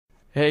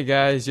Hey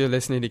guys, you're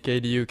listening to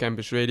KDU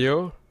Campus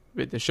Radio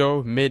with the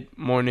show Mid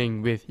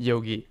Morning with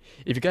Yogi.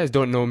 If you guys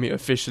don't know me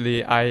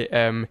officially, I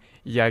am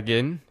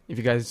Yagin. If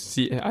you guys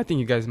see, I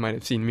think you guys might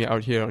have seen me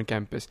out here on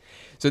campus.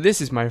 So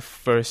this is my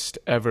first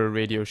ever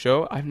radio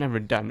show. I've never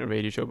done a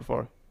radio show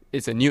before.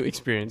 It's a new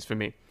experience for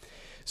me.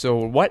 So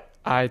what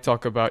I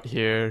talk about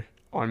here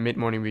on Mid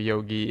Morning with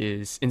Yogi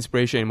is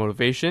inspiration and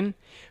motivation,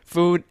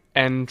 food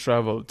and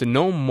travel. To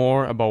know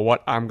more about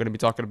what I'm going to be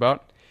talking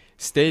about,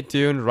 stay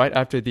tuned right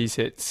after these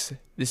hits.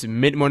 This is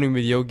Mid Morning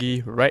with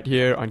Yogi right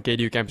here on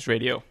KDU Campus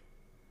Radio.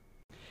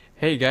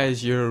 Hey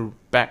guys, you're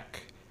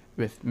back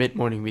with Mid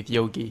Morning with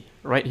Yogi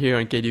right here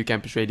on KDU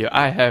Campus Radio.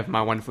 I have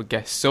my wonderful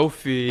guest,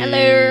 Sophie.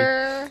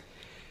 Hello.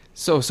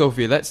 So,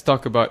 Sophie, let's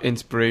talk about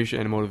inspiration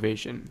and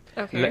motivation.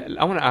 Okay.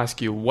 I want to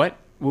ask you, what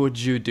would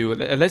you do?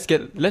 Let's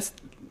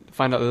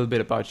find out a little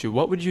bit about you.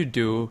 What would you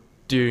do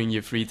during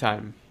your free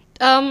time?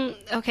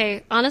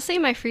 Okay. Honestly,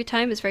 my free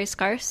time is very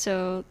scarce,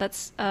 so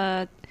that's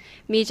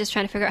me just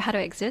trying to figure out how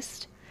to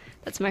exist.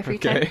 That's my free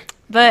time.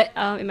 But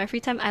in my free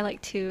time, I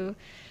like to,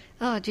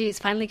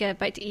 finally get a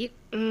bite to eat.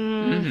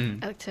 I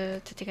like to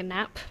take a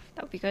nap.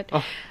 That would be good.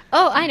 Oh,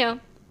 I know.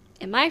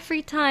 In my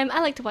free time, I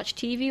like to watch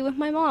TV with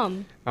my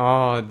mom.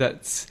 Oh,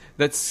 that's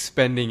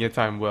spending your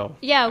time well.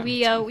 Yeah,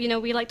 we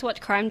like to watch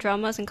crime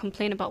dramas and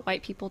complain about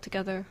white people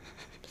together.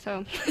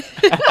 So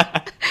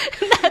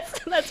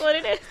that's what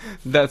it is.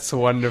 That's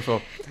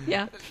wonderful.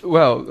 Yeah.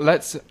 Well,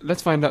 let's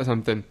find out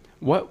something.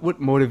 What would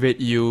motivate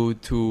you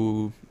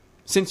to,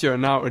 since you're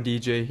now a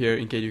DJ here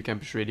in KDU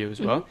Campus Radio as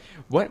well,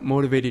 what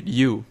motivated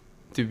you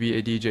to be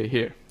a DJ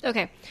here?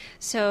 Okay,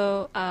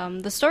 so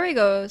the story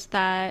goes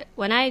that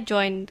when I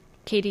joined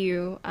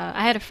KDU,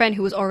 I had a friend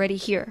who was already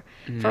here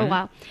for a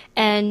while,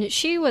 and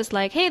she was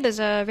like, hey,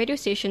 there's a radio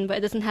station, but it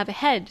doesn't have a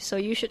head, so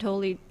you should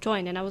totally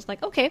join. And I was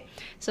like, okay.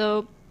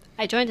 So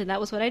I joined, and that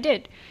was what I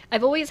did.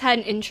 I've always had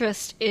an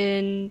interest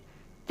in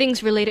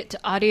things related to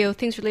audio,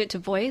 things related to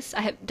voice.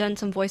 I had done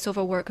some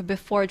voiceover work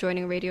before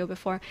joining radio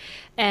before,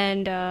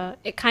 and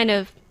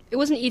it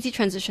was an easy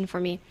transition for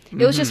me.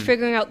 It was just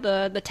figuring out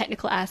the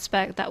technical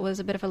aspect that was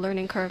a bit of a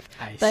learning curve.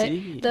 But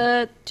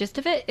the gist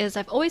of it is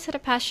I've always had a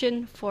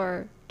passion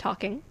for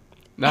talking,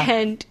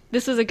 and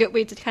this was a good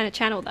way to kind of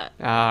channel that.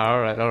 All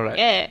right.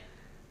 Yeah.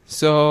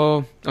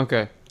 So,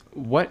 okay,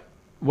 what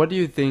do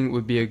you think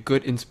would be a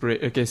good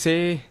inspiration? Okay,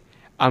 say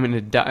I'm in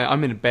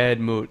a bad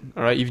mood.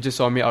 All right, if you just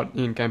saw me out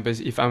in campus,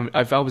 if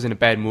I was in a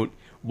bad mood,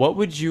 what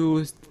would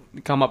you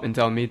come up and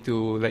tell me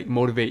to like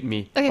motivate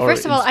me? Okay,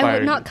 first of all, I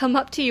would not come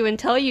up to you and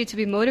tell you to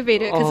be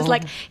motivated, because it's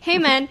like, hey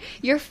man,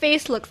 your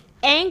face looks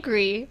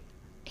angry.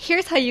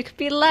 Here's how you could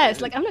be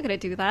less. Like, I'm not gonna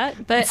do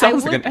that. But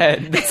sounds like an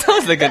ad. That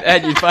sounds like an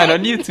ad you'd find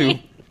on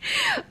YouTube.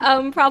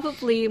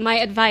 Probably my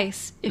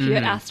advice, if you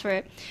had asked for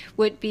it,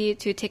 would be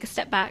to take a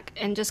step back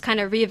and just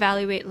kind of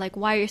reevaluate, like,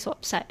 why are you so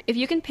upset? If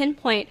you can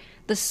pinpoint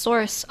the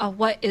source of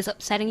what is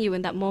upsetting you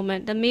in that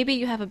moment, then maybe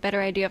you have a better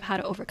idea of how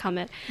to overcome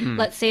it.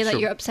 Let's say that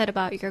you're upset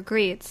about your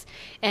grades,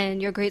 and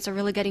your grades are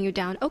really getting you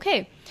down.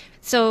 Okay,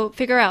 so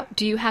figure out,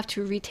 do you have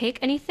to retake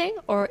anything,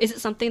 or is it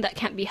something that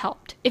can't be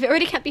helped? If it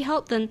already can't be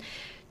helped, then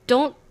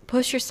don't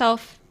punish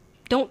yourself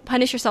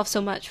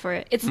so much for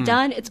it. It's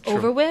done, it's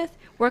over with.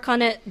 Work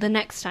on it the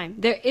next time.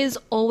 There is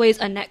always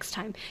a next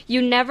time.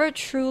 You never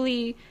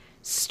truly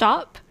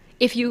stop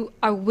if you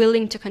are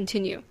willing to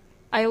continue.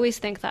 I always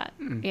think that.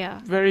 Yeah.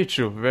 Very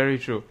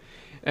true.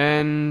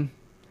 And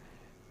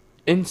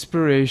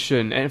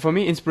inspiration. And for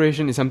me,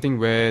 inspiration is something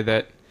where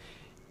that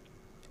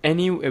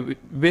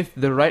with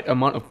the right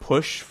amount of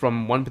push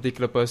from one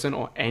particular person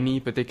or any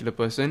particular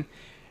person,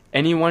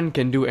 anyone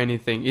can do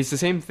anything. It's the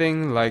same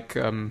thing like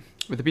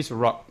with a piece of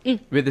rock.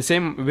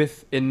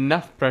 With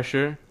enough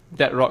pressure,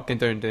 that rock can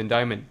turn into a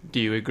diamond. Do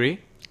you agree?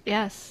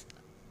 Yes.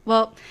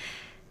 Well,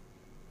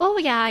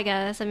 yeah, I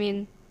guess. I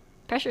mean,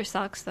 pressure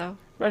sucks, though.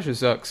 Pressure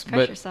sucks.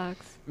 Pressure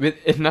sucks.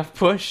 With enough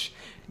push,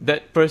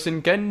 that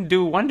person can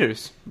do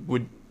wonders.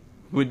 Would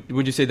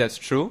you say that's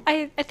true?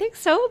 I think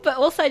so, but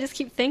also I just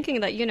keep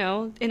thinking that,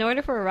 in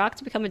order for a rock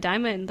to become a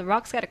diamond, the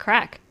rock's got to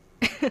crack.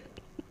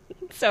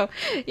 So,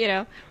 we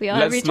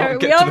all reach our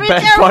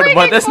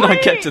Let's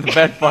not get to the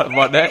bad part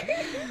about that.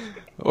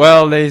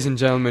 Well, ladies and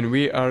gentlemen,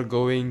 we are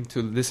going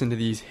to listen to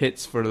these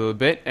hits for a little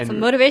bit. And some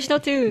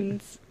motivational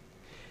tunes.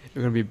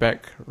 We're going to be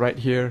back right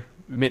here,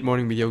 Mid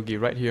Morning with Yogi,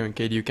 right here on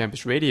KDU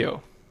Campus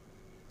Radio.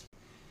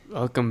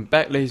 Welcome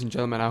back, ladies and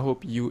gentlemen. I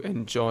hope you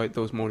enjoyed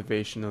those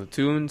motivational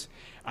tunes.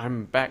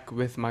 I'm back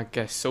with my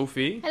guest,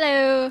 Sophie.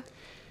 Hello.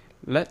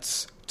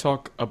 Let's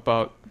talk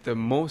about the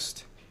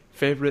most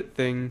favorite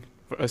thing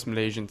for us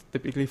Malaysians,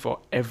 typically for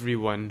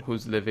everyone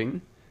who's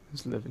living,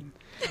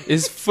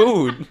 is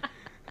food.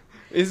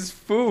 Is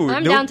food.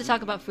 I'm down to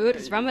talk about food.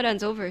 It's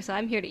Ramadan's over, so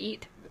I'm here to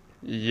eat.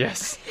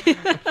 Yes.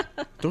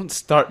 Don't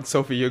start,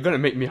 Sophie. You're going to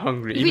make me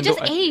hungry. We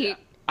just ate.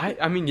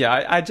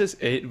 I just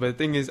ate, but the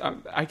thing is,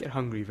 I get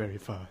hungry very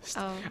fast.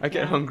 I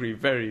get hungry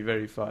very,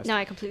 very fast. No,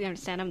 I completely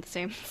understand. I'm the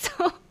same.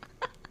 So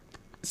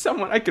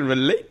someone I can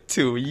relate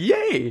to.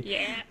 Yay!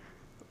 Yeah.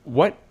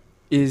 What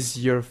is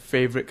your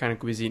favorite kind of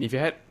cuisine? If you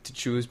had to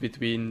choose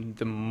between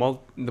the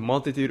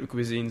multitude of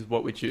cuisines,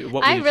 what would you?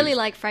 What would I you really choose?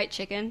 like fried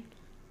chicken.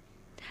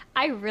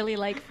 I really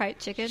like fried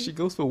chicken. She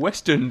goes for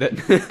Western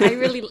then. I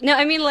really no.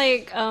 I mean,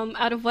 like,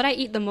 out of what I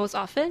eat the most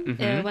often,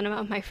 Mhm. when I'm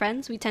out with my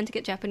friends, we tend to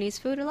get Japanese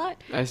food a lot.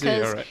 I see.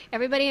 Because All right.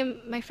 everybody in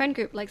my friend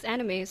group likes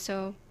anime,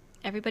 so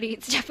everybody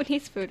eats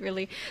Japanese food,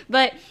 really.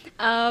 But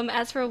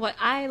as for what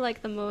I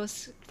like the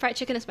most, fried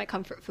chicken is my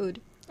comfort food.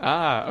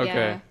 Ah, okay.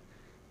 Yeah.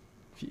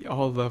 We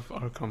all love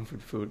our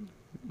comfort food.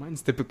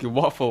 Mine's typically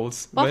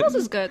waffles. Waffles but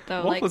is good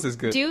though. Waffles like, is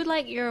good. Do you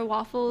like your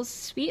waffles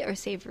sweet or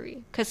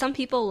savory? Because some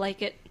people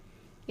like it,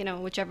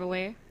 whichever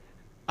way.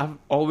 I've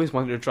always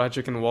wanted to try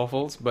chicken and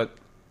waffles, but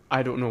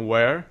I don't know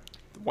where.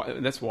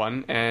 That's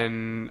one.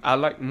 And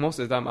most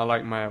of the time I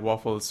like my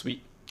waffles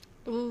sweet.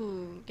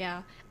 Ooh,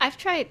 yeah. I've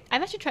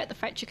actually tried the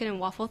fried chicken and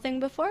waffle thing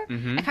before.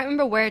 Mhm. I can't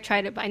remember where I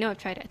tried it, but I know I've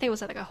tried it. I think it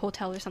was at like a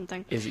hotel or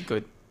something. Is it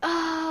good?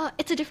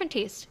 It's a different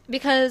taste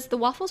because the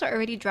waffles are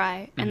already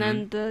dry, and then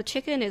Mhm. the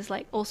chicken is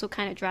like also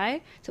kind of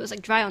dry, so it's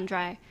like dry on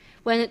dry.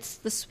 When it's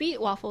the sweet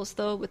waffles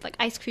though, with like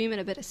ice cream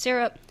and a bit of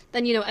syrup,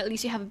 then at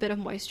least you have a bit of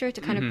moisture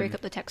to kind of break Mhm.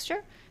 up the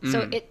texture.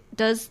 So Mm. it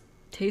does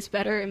taste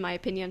better in my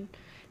opinion.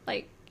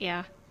 Like,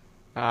 yeah.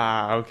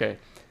 Ah, okay.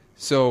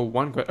 So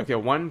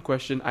one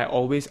question I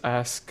always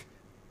ask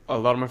a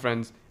lot of my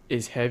friends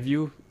is, have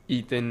you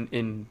eaten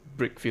in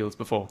brick fields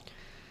before?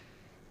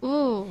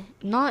 Ooh,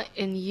 not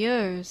in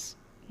years.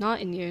 Not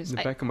in years. In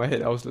the back of my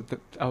head, I was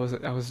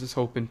just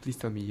hoping, please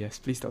tell me yes,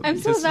 please tell me. I'm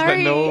so Just- but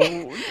sorry. no,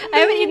 I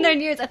haven't eaten there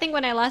in years. I think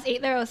when I last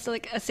ate there, I was still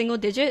like a single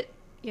digit.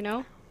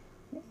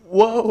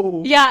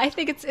 Whoa. Yeah, I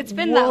think it's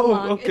been that Whoa,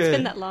 long. It's okay.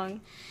 been that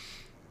long.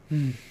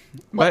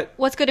 But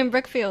What's good in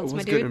Brickfields, my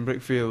what's dude? good in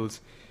brick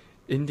fields?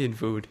 Indian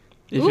food.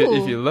 If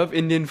you Ooh. love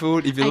Indian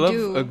food, if you I love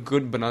do. a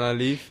good banana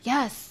leaf,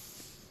 Yes.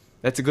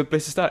 that's a good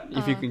place to start.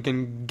 If you Uh.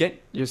 can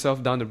get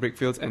yourself down to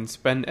Brickfields and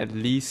spend at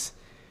least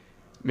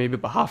maybe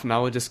about half an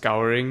hour just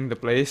scouring the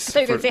place. I thought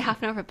you were going for- to say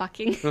half an hour for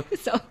parking.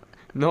 So,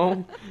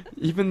 No,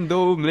 even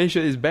though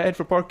Malaysia is bad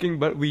for parking,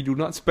 but we do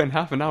not spend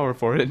half an hour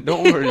for it.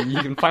 Don't worry, you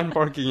can find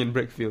parking in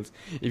Brickfields.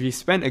 If you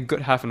spend a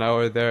good half an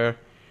hour there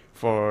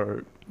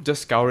for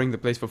just scouring the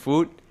place for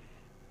food,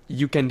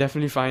 you can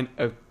definitely find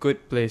a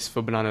good place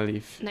for banana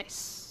leaf.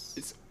 nice.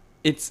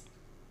 It's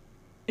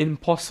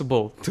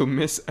impossible to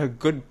miss a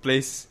good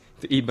place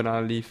to eat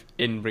banana leaf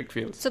in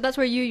Brickfields. So that's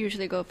where you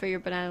usually go for your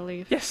banana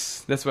leaf.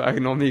 Yes, that's where I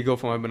normally go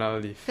for my banana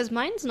leaf. Because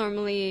mine's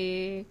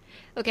normally...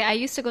 Okay, I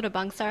used to go to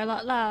Bangsar a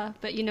lot lah,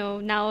 but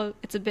now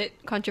it's a bit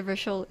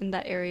controversial in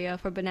that area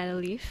for banana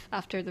leaf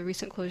after the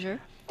recent closure.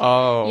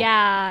 Oh.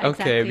 Yeah,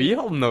 Okay, exactly. we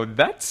all know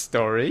that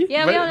story.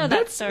 Yeah, we but all know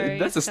that that's- story,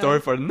 That's a so-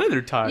 story for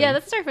another time. Yeah,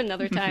 that's a story for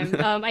another time.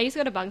 I used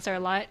to go to Bangsar a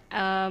lot.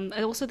 And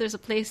also there's a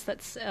place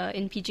that's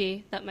in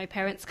PJ that my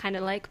parents kind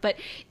of like, but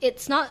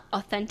it's not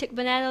authentic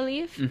banana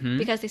leaf Mhm.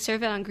 because they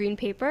serve it on green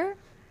paper.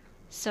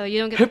 So you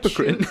don't get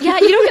Hypocrite. The true, yeah,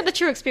 you don't get the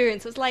true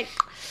experience. It's like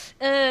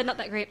not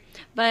that great.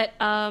 But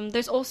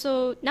there's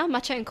also now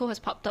Matcha and Co has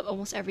popped up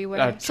almost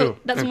everywhere. So True.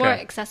 that's more Okay.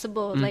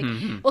 accessible. Like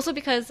Mhm. also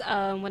because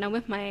when I'm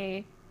with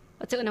my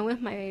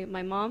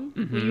my mom,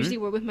 we Mhm. usually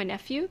were with my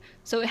nephew,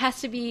 so it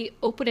has to be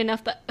open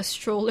enough that a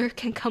stroller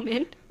can come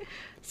in.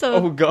 So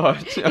Oh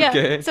god. yeah,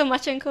 Okay. so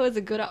Matcha and Co is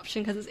a good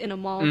option because it's in a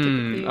mall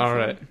typically. All so,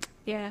 right.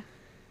 Yeah.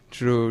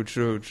 True.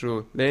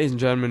 Ladies and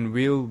gentlemen,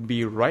 we'll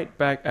be right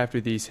back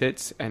after these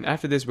hits, and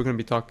after this we're going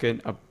to be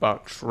talking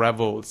about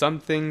travel,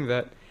 something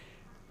that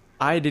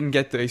I didn't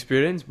get to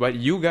experience, but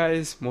you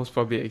guys most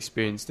probably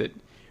experienced it.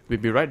 We'll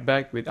be right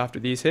back with after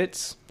these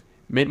hits.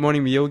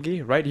 Mid-morning with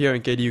Yogi, right here on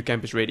KDU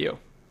Campus Radio.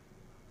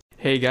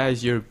 Hey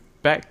guys, you're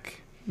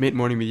back.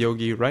 Mid-morning with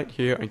Yogi, right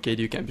here on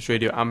KDU Campus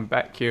Radio. I'm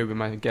back here with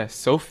my guest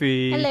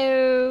Sophie.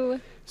 Hello.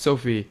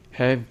 Sophie,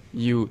 have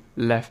you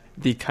left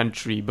the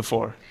country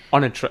before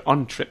on a trip?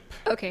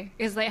 Okay,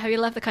 it's like, have you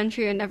left the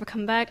country and never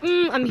come back?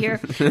 I'm here.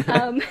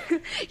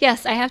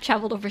 Yes, I have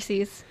traveled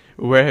overseas.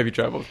 Where have you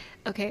traveled?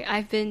 Okay,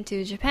 I've been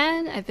to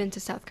Japan, I've been to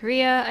South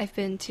Korea, I've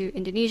been to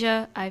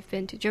Indonesia, I've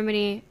been to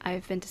Germany,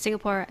 I've been to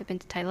Singapore, I've been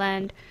to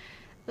Thailand.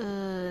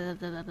 Blah,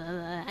 blah, blah,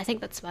 blah. I think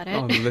that's about it.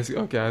 Oh, the list.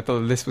 Okay, I thought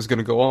the list was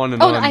gonna go on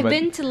and Oh, on. no, I've but-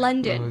 been to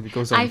London. Oh, it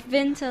goes on. I've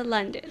been to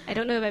London. I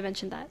don't know if I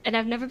mentioned that. And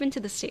I've never been to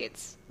the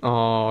States.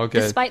 Oh,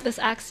 okay. Despite this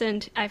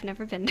accent, I've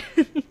never been.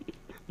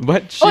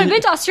 But she, Oh, I've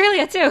been to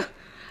Australia too.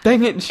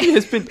 dang it, she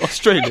has been to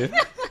Australia.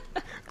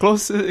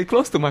 close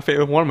to my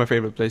favorite, one of my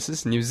favorite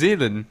places, New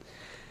Zealand.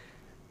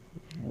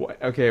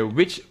 Okay,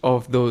 which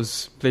of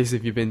those places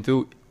have you been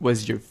to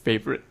was your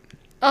favorite,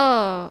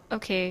 Oh,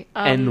 okay.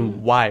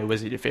 and why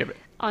was it your favorite?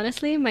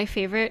 Honestly, my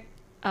favorite,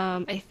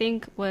 I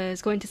think,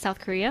 was going to South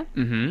Korea.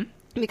 Mm-hmm.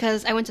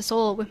 Because I went to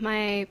Seoul with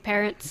my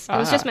parents. It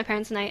was Ah. just my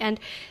parents and I. And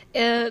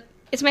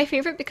it's my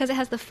favorite because it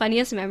has the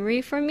funniest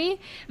memory for me.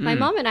 My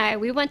mom and I,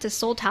 we went to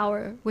Seoul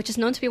Tower, which is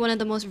known to be one of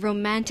the most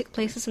romantic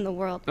places in the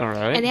world. All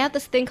right. And they have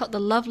this thing called the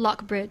Love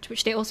Lock Bridge,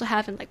 which they also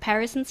have in like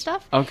Paris and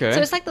stuff. Okay. So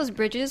it's like those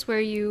bridges where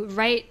you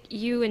write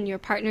you and your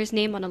partner's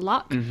name on a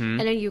lock, Mhm.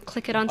 and then you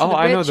click it onto Oh, the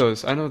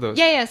bridge. I know those.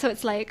 Yeah, yeah. So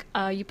it's like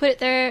you put it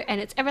there, and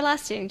it's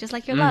everlasting, just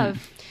like your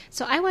love.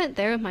 So I went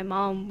there with my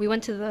mom. We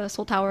went to the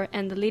Seoul Tower,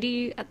 and the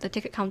lady at the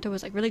ticket counter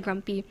was like really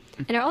grumpy.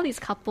 And there were all these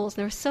couples, and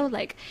they were so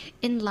like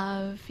in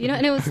love, you know.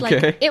 And it was Okay.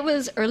 like it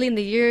was early in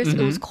the year, so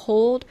it was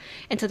cold,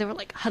 and so they were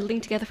like huddling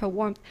together for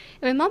warmth.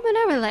 And my mom and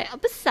I were like,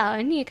 "Apa sah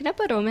ni?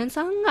 Kenapa romance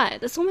sangat?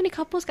 There's so many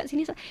couples kat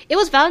sini." It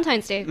was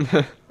Valentine's Day.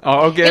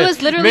 Oh, okay. It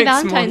was literally Makes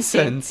Valentine's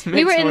more Day. sense.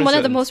 We were Makes in more one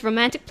of the sense. most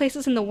romantic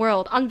places in the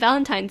world on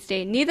Valentine's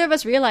Day. Neither of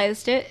us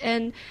realized it,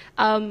 and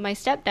my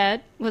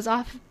stepdad was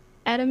off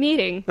at a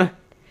meeting.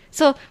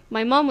 So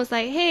my mom was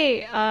like,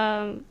 "Hey,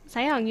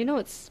 sayang, you know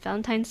it's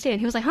Valentine's Day," and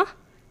he was like, "Huh?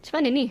 Macam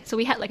mana ni?" So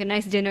we had like a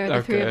nice dinner,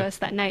 the three of Okay.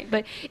 us that night.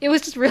 But it was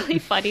just really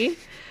funny.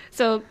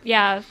 So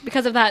yeah,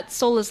 because of that,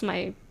 Seoul is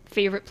my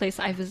favorite place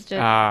I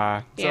visited.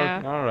 Ah, so, Yeah.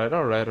 all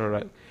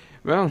right.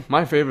 Well,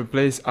 my favorite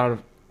place out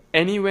of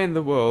anywhere in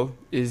the world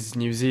is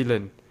New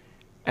Zealand,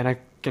 and I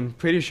can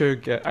pretty sure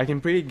get. I can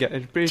pretty get.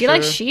 Pretty Do you sure,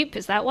 like sheep?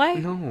 Is that why?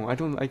 No, I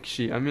don't like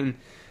sheep. I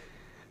mean,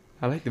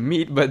 I like the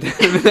meat, but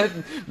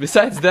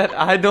besides that,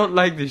 I don't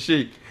like the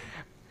sheep.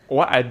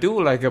 What I do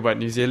like about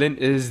New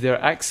Zealand is their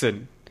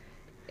accent.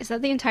 Is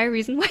that the entire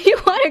reason why you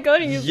want to go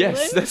to New Zealand?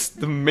 Yes, that's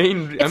the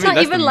main. It's I mean, not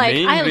that's even the like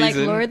main I like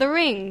reason. Lord of the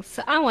Rings.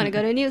 So I want to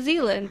go to New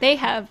Zealand. They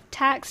have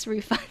tax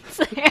refunds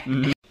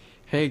there.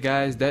 Hey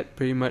guys, that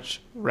pretty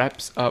much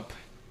wraps up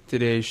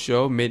today's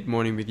show, Mid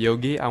Morning with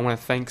Yogi. I want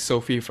to thank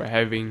Sophie for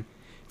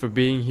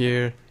being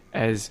here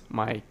as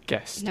my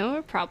guest.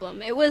 No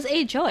problem. It was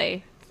a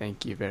joy.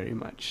 Thank you very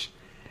much.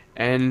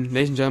 And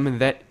ladies and gentlemen,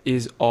 that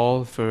is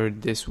all for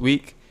this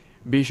week.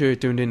 Be sure to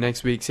tune in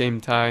next week,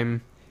 same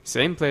time,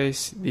 same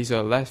place. These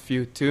are the last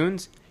few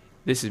tunes.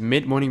 This is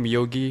Mid Morning with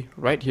Yogi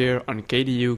right here on KDU